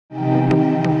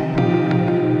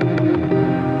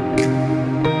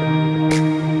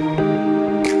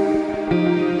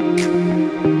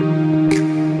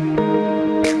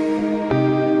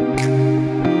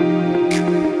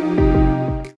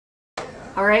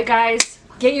Alright guys,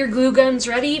 get your glue guns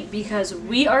ready because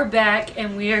we are back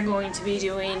and we are going to be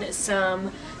doing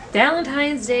some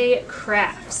Valentine's Day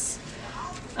crafts.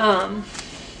 And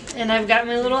I've got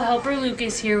my little helper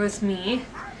Lucas here with me.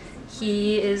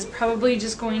 He is probably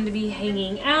just going to be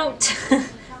hanging out,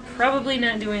 probably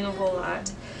not doing a whole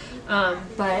lot.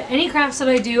 But any crafts that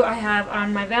I do, I have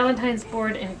on my Valentine's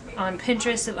board and on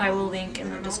Pinterest that I will link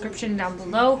in the description down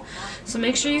below. So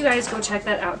make sure you guys go check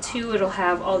that out too. It'll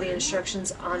have all the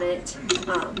instructions on it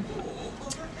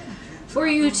for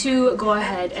you to go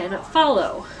ahead and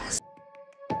follow.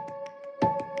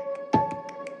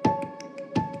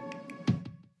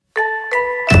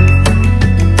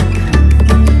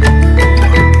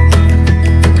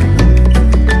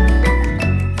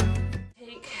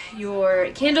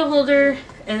 Candle holder,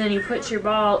 and then you put your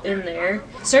ball in there.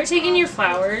 Start taking your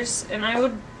flowers, and I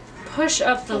would push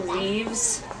up the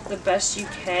leaves the best you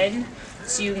can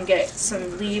so you can get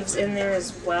some leaves in there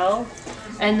as well.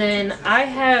 And then I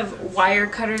have wire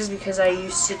cutters because I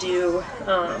used to do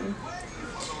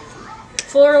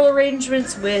floral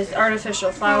arrangements with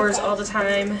artificial flowers all the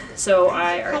time, so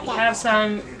I already have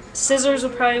some. Scissors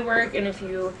will probably work, and if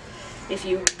you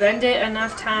bend it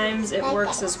enough times it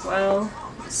works as well.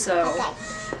 So,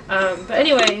 but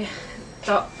anyway,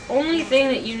 the only thing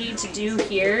that you need to do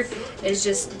here is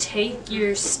just take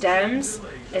your stems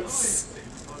and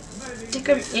stick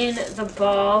them in the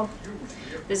ball.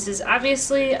 This is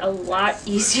obviously a lot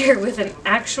easier with an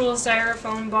actual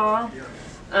styrofoam ball,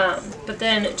 but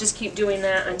then just keep doing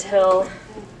that until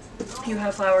you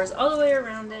have flowers all the way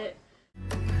around it.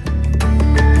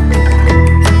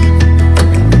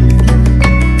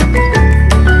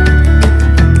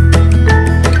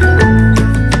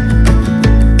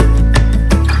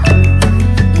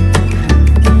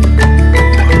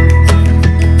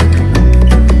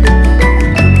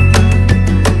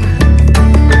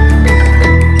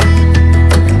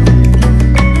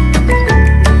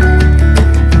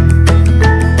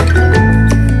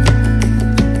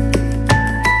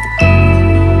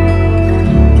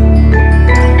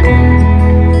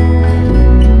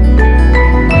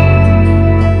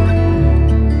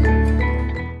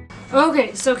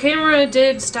 Okay, so camera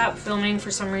did stop filming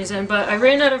for some reason, but I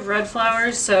ran out of red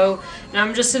flowers, so now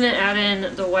I'm just going to add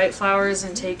in the white flowers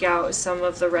and take out some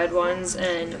of the red ones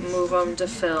and move them to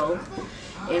fill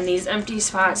in these empty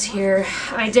spots here.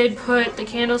 I did put the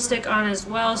candlestick on as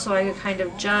well so I could kind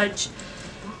of judge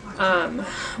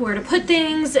where to put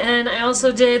things, and I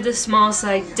also did the small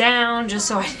side down just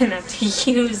so I didn't have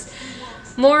to use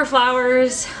more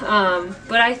flowers.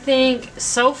 But I think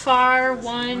so far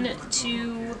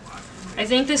I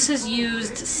think this has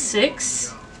used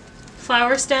 6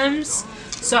 flower stems,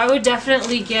 so I would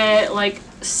definitely get like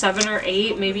 7 or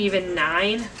 8, maybe even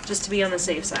 9, just to be on the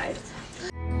safe side.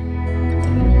 And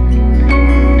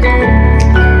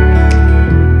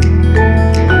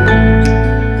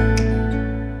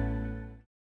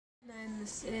then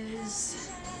this is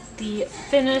the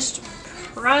finished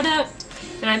product,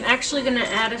 and I'm actually going to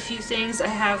add a few things. I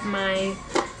have my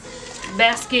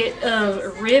basket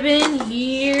of ribbon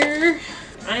here.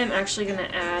 I am actually going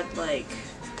to add like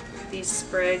these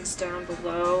sprigs down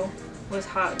below with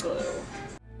hot glue.